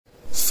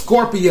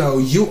Scorpio,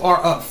 you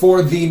are up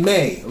for the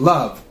May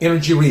Love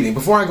Energy Reading.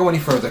 Before I go any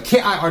further,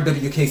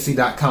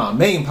 KIRWKC.com,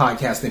 main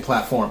podcasting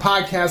platform,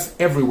 podcasts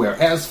everywhere.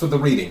 As for the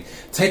reading,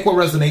 take what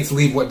resonates,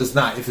 leave what does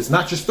not. If it's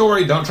not your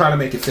story, don't try to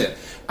make it fit.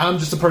 I'm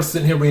just a person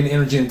sitting here reading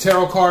energy and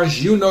tarot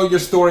cards. You know your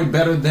story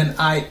better than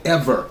I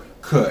ever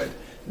could.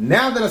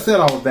 Now that I said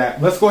all of that,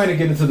 let's go ahead and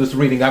get into this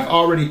reading. I've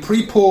already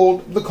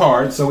pre-pulled the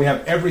cards, so we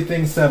have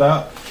everything set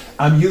up.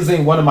 I'm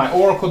using one of my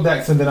oracle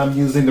decks, and then I'm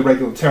using the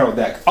regular tarot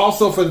deck.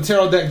 Also, for the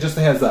tarot deck, just a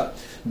heads up,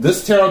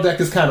 this tarot deck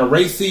is kind of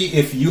racy.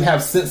 If you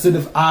have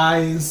sensitive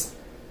eyes,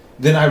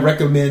 then I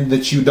recommend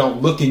that you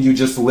don't look and you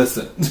just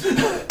listen.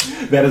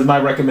 That is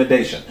my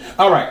recommendation.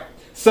 All right,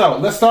 so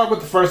let's start with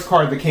the first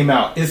card that came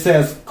out. It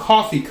says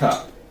coffee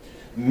cup,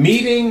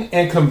 meeting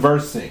and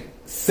conversing,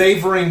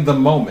 savoring the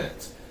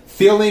moment,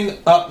 feeling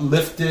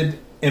uplifted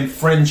in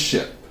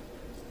friendship.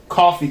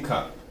 Coffee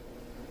cup.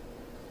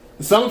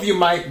 Some of you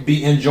might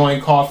be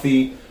enjoying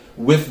coffee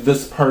with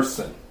this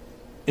person.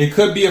 It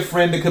could be a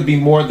friend. It could be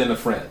more than a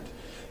friend.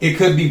 It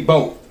could be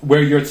both,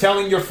 where you're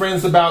telling your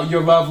friends about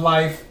your love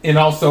life, and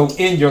also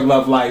in your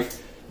love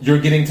life, you're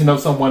getting to know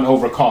someone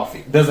over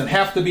coffee. Doesn't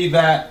have to be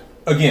that.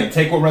 Again,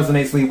 take what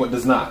resonates, leave what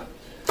does not.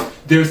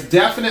 There's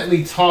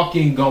definitely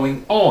talking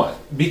going on,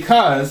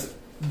 because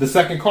the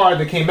second card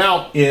that came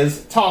out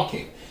is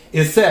talking.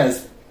 It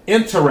says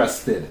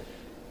interested,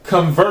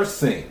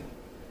 conversing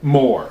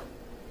more.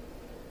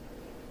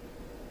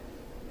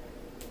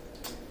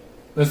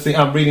 Let's see,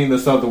 I'm reading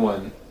this other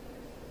one.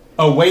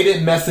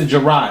 Awaited message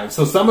arrives.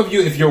 So some of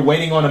you, if you're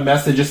waiting on a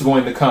message, it's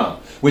going to come.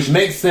 Which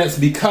makes sense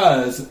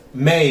because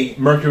May,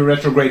 Mercury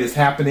retrograde is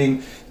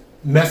happening.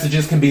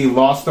 Messages can be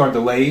lost or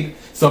delayed.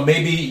 So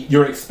maybe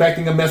you're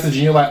expecting a message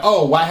and you're like,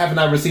 oh, why haven't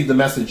I received the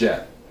message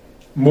yet?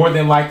 More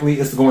than likely,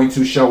 it's going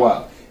to show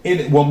up.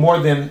 It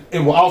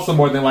will also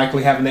more than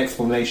likely have an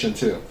explanation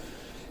too.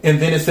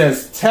 And then it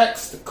says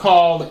text,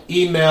 call,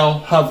 email,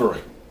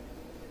 hovering.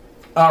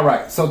 All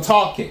right, so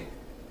talking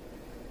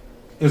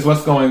is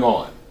what's going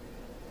on.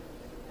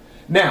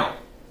 Now,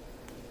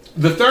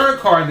 the third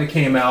card that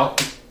came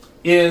out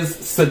is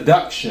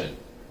seduction,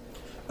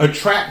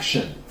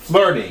 attraction,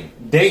 flirting,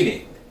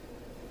 dating,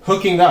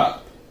 hooking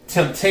up,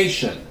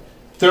 temptation,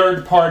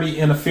 third-party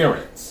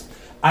interference.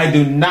 I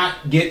do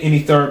not get any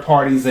third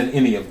parties in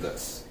any of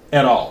this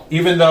at all,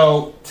 even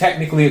though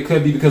technically it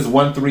could be because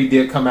 1-3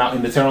 did come out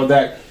in the tarot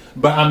deck,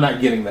 but I'm not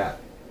getting that.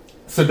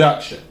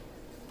 Seduction.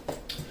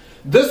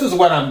 This is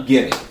what I'm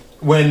getting.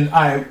 When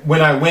I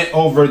went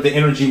over the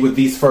energy with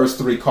these first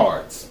three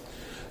cards,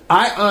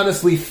 I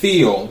honestly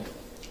feel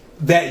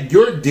that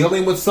you're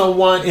dealing with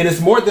someone, and it's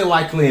more than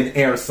likely an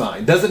air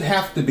sign. Doesn't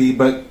have to be,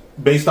 but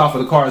based off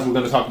of the cards, we're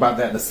going to talk about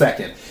that in a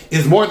second.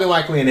 Is more than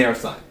likely an air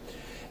sign.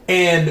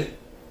 And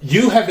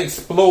you have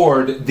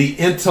explored the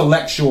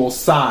intellectual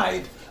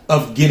side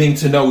of getting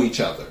to know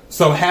each other.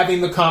 So having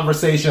the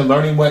conversation,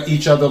 learning what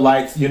each other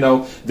likes, you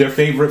know, their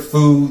favorite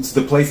foods,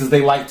 the places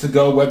they like to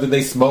go, whether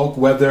they smoke,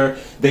 whether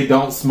they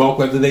don't smoke,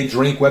 whether they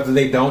drink, whether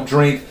they don't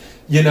drink,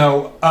 you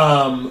know,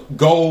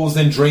 goals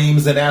and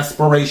dreams and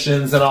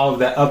aspirations and all of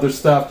that other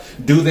stuff.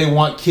 Do they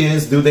want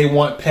kids? Do they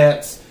want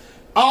pets?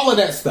 All of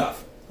that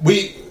stuff.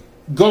 We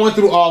going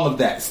through all of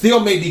that.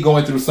 Still may be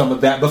going through some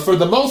of that, but for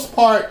the most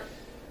part,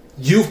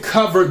 you've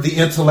covered the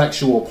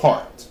intellectual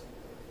part.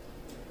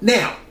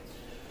 Now,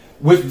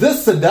 with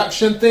this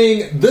seduction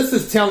thing, this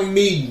is telling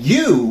me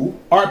you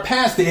are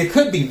past it. It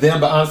could be them,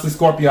 but honestly,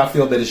 Scorpio, I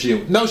feel that it's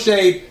you. No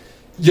shade.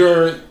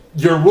 Your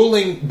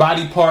ruling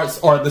body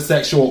parts are the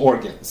sexual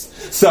organs.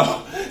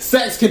 So,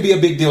 sex can be a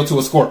big deal to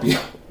a Scorpio.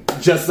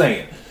 Just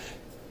saying.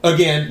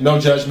 Again, no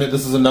judgment.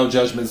 This is a no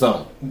judgment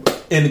zone.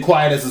 And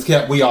quiet as it's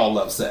kept, we all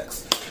love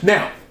sex.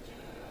 Now,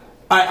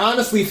 I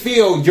honestly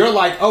feel you're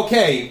like,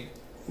 okay,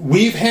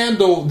 we've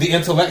handled the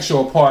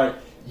intellectual part.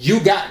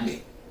 You got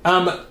me.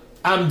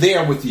 I'm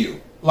there with you.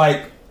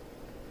 Like,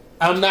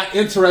 I'm not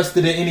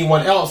interested in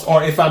anyone else,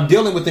 or if I'm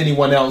dealing with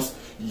anyone else,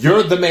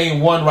 you're the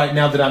main one right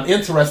now that I'm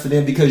interested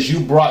in because you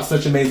brought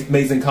such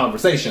amazing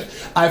conversation.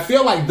 I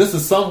feel like this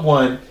is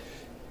someone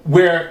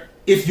where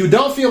if you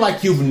don't feel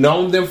like you've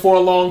known them for a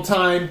long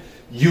time,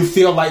 you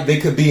feel like they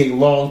could be a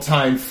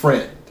long-time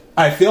friend.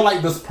 I feel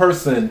like this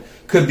person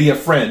could be a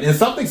friend. And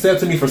something said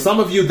to me, for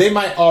some of you, they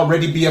might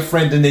already be a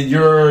friend and then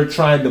you're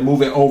trying to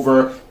move it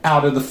over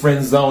out of the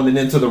friend zone and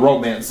into the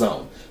romance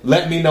zone.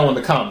 Let me know in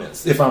the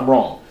comments if I'm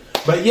wrong.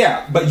 But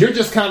yeah, but you're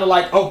just kind of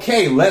like,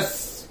 okay,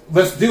 let's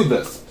do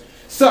this.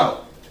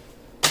 So,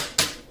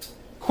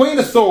 Queen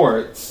of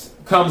Swords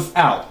comes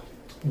out.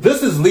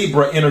 This is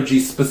Libra energy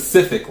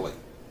specifically.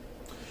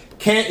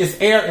 It's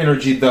air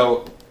energy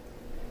though.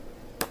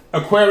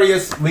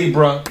 Aquarius,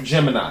 Libra,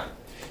 Gemini.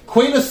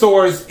 Queen of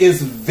Swords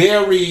is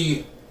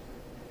very,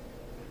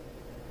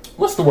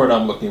 what's the word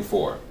I'm looking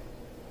for?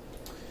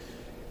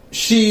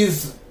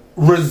 She's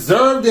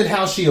reserved in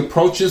how she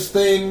approaches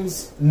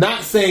things.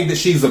 Not saying that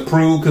she's a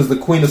prude, because the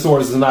Queen of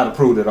Swords is not a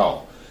prude at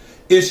all.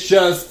 It's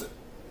just,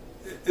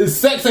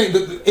 sex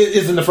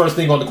isn't the first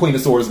thing on the Queen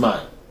of Swords'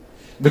 mind.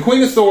 The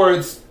Queen of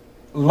Swords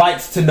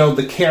likes to know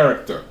the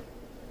character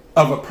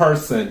of a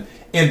person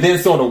and then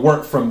sort of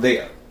work from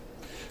there.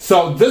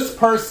 So this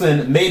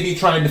person may be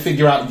trying to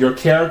figure out your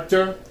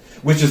character,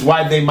 which is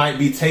why they might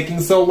be taking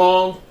so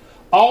long.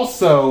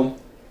 Also,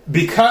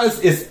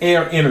 because it's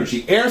air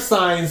energy, air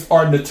signs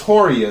are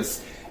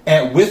notorious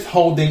at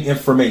withholding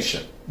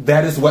information.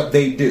 That is what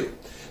they do.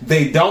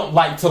 They don't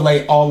like to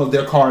lay all of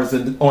their cards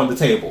on the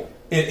table.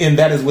 And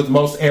that is with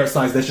most air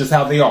signs. That's just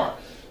how they are.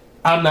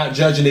 I'm not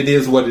judging. It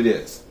is what it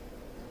is.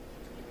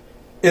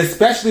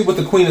 Especially with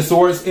the Queen of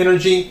Swords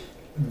energy,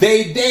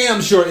 they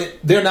damn sure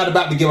they're not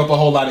about to give up a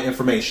whole lot of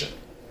information,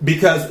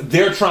 because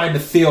they're trying to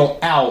fill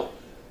out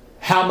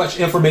how much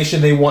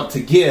information they want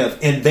to give,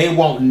 and they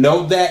won't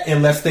know that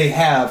unless they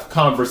have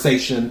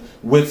conversation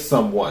with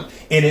someone.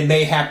 And it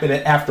may happen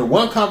after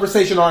one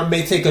conversation, or it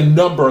may take a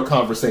number of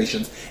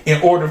conversations in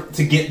order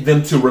to get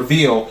them to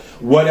reveal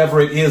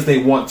whatever it is they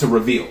want to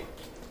reveal.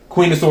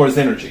 Queen of Swords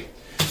energy.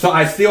 So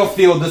I still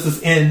feel this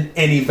is in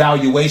an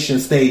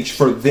evaluation stage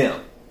for them.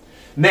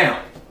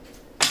 Now,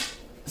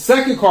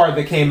 second card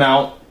that came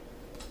out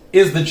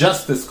is the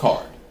Justice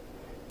card.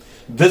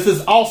 This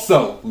is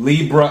also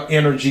Libra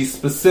energy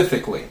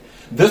specifically.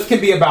 This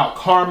can be about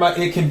karma.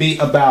 It can be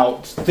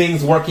about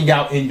things working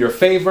out in your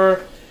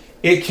favor.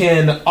 It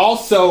can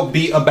also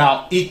be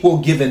about equal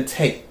give and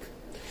take.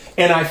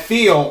 And I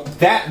feel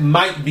that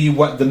might be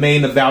what the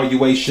main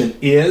evaluation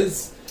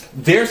is.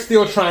 They're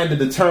still trying to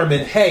determine,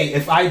 hey,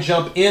 if I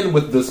jump in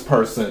with this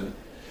person,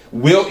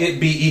 will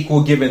it be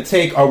equal give and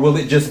take, or will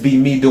it just be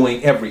me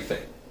doing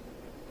everything?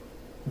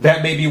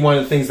 That may be one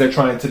of the things they're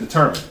trying to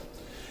determine.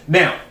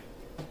 Now,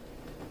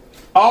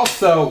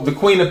 also, the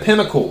Queen of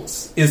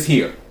Pentacles is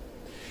here.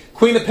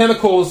 Queen of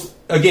Pentacles,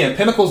 again,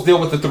 Pentacles deal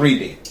with the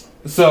 3D.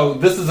 So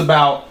this is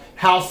about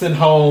house and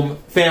home,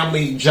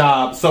 family,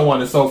 job, so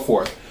on and so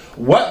forth.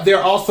 What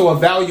they're also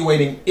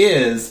evaluating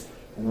is,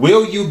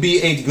 will you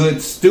be a good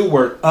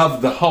steward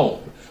of the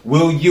home?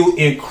 Will you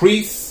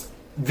increase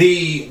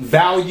the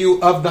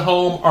value of the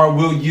home, or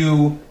will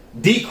you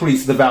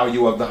decrease the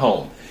value of the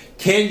home?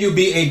 Can you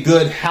be a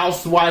good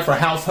housewife or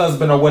house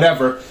husband or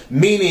whatever?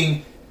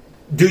 Meaning,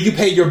 do you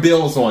pay your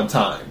bills on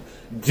time?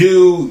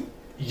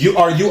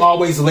 Are you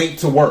always late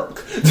to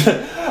work?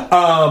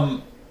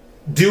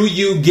 Do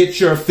you get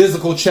your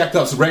physical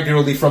checkups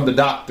regularly from the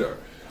doctor?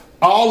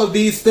 All of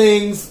these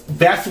things,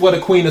 that's what a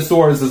Queen of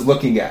Swords is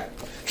looking at.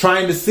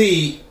 Trying to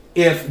see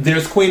if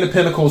there's Queen of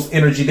Pentacles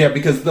energy there,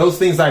 because those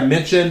things I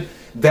mentioned,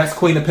 that's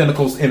Queen of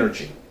Pentacles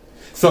energy.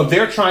 So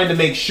they're trying to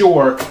make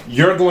sure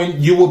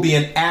you will be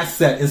an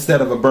asset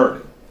instead of a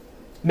burden.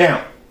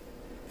 Now,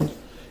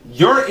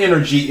 your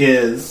energy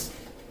is,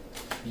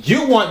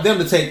 you want them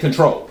to take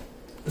control.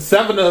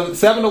 Seven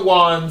of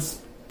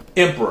Wands,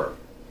 Emperor.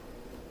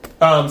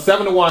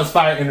 Seven of Wands,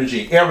 fire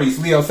energy. Aries,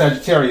 Leo,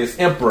 Sagittarius,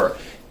 Emperor.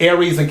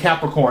 Aries and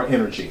Capricorn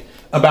energy.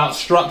 About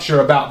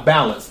structure, about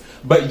balance.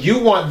 But you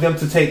want them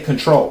to take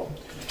control.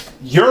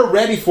 You're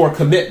ready for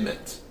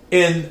commitment.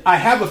 And I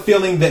have a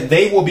feeling that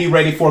they will be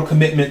ready for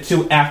commitment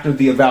too after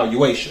the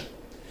evaluation.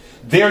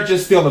 They're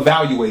just still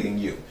evaluating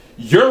you.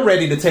 You're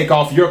ready to take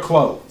off your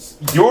clothes.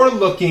 You're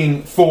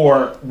looking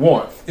for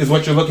warmth, is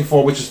what you're looking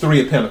for, which is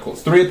Three of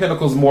Pentacles. Three of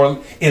Pentacles, more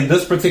in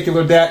this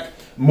particular deck,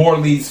 more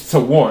leads to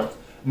warmth.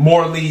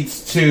 More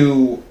leads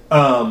to,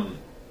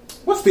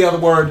 what's the other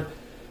word?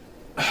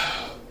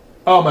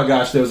 Oh my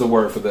gosh, there's a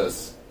word for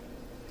this.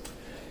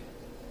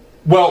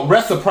 Well,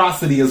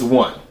 reciprocity is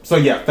one. So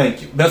yeah,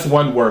 thank you. That's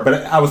one word,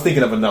 but I was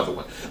thinking of another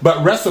one.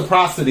 But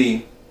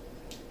reciprocity,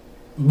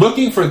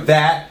 looking for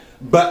that,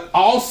 but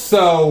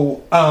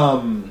also, I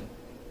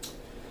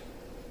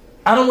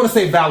don't want to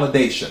say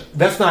validation.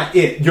 That's not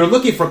it. You're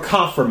looking for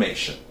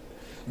confirmation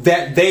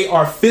that they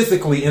are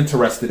physically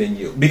interested in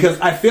you. Because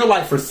I feel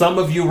like for some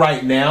of you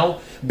right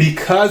now,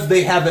 because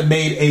they haven't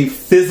made a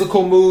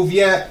physical move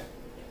yet,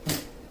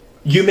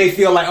 you may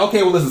feel like,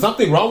 okay, well, there's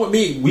something wrong with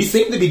me. We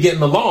seem to be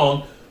getting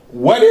along.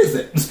 What is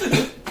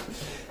it?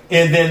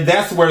 And then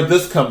that's where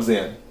this comes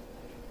in.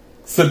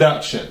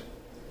 Seduction.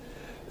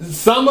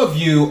 Some of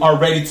you are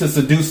ready to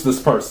seduce this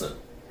person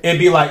and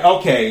be like,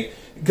 okay,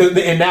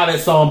 and now that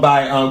song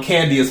by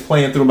Candy is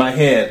playing through my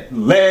head.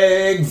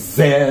 Legs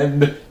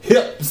and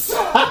hips.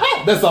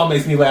 That song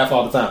makes me laugh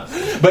all the time.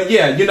 But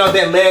yeah, you know,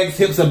 that legs,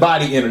 hips, and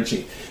body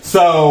energy.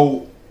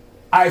 So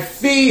I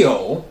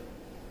feel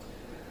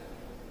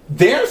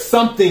there's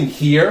something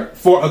here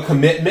for a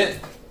commitment.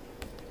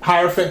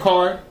 Hierophant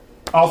card.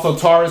 Also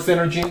Taurus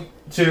energy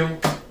too.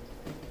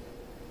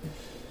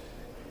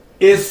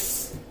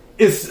 Is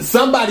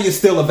somebody is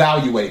still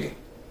evaluating.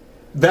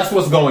 That's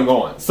what's going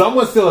on.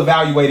 Someone's still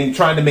evaluating,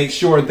 trying to make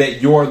sure that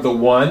you're the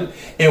one.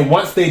 And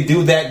once they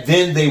do that,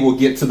 then they will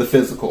get to the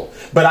physical.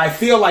 But I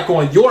feel like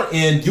on your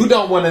end, you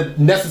don't want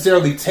to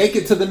necessarily take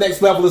it to the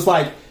next level. It's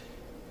like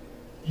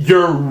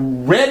you're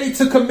ready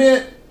to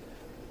commit,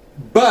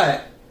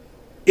 but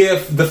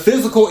if the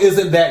physical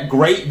isn't that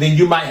great, then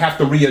you might have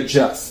to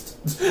readjust,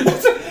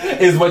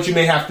 is what you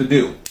may have to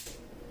do.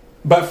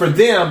 But for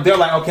them, they're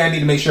like, okay, I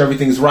need to make sure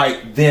everything's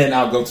right. Then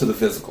I'll go to the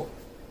physical.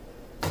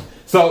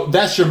 So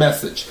that's your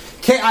message.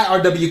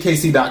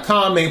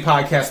 KIRWKC.com, main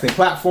podcasting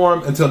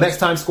platform. Until next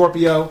time,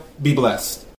 Scorpio, be blessed.